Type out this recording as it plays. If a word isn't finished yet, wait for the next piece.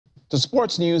To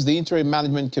sports news, the Interim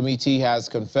Management Committee has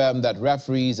confirmed that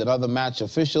referees and other match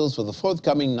officials for the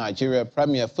forthcoming Nigeria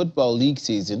Premier Football League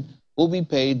season will be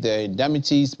paid their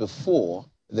indemnities before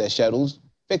their scheduled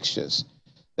fixtures.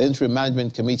 The Interim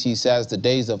Management Committee says the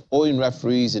days of owing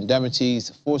referees indemnities,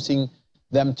 forcing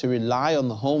them to rely on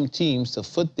the home teams to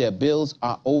foot their bills,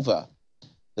 are over.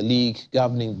 The league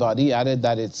governing body added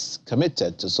that it's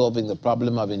committed to solving the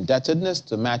problem of indebtedness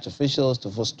to match officials to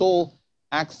forestall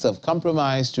acts of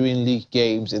compromise during league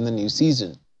games in the new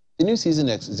season. The new season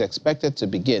is expected to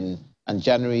begin on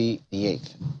January the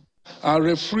 8th. Our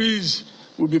referees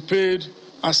will be paid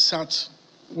as at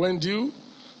when due,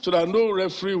 so that no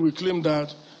referee will claim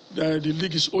that the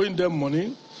league is owing them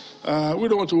money. We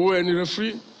don't want to owe any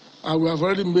referee, and we have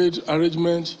already made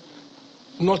arrangements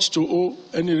not to owe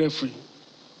any referee.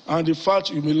 And the fact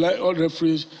you may like all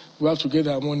referees will have to get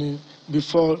their money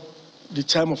before the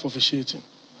time of officiating,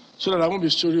 so that there won't be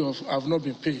a story of I've not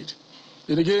been paid.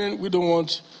 Then again, we don't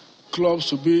want clubs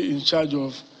to be in charge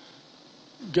of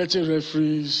getting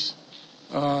referees,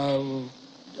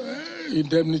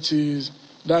 indemnities.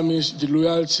 That means the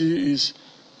loyalty is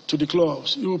to the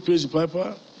clubs. Who pays the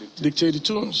piper, dictate the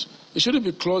tunes. It shouldn't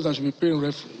be clubs that should be paying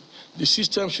referee. The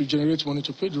system should generate money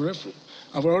to pay the referee.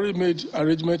 I've already made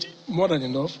arrangement more than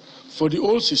enough for the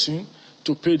whole season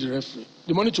to pay the referee.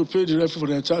 The money to pay the referee for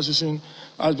the entire season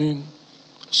has been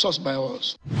sourced by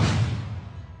us.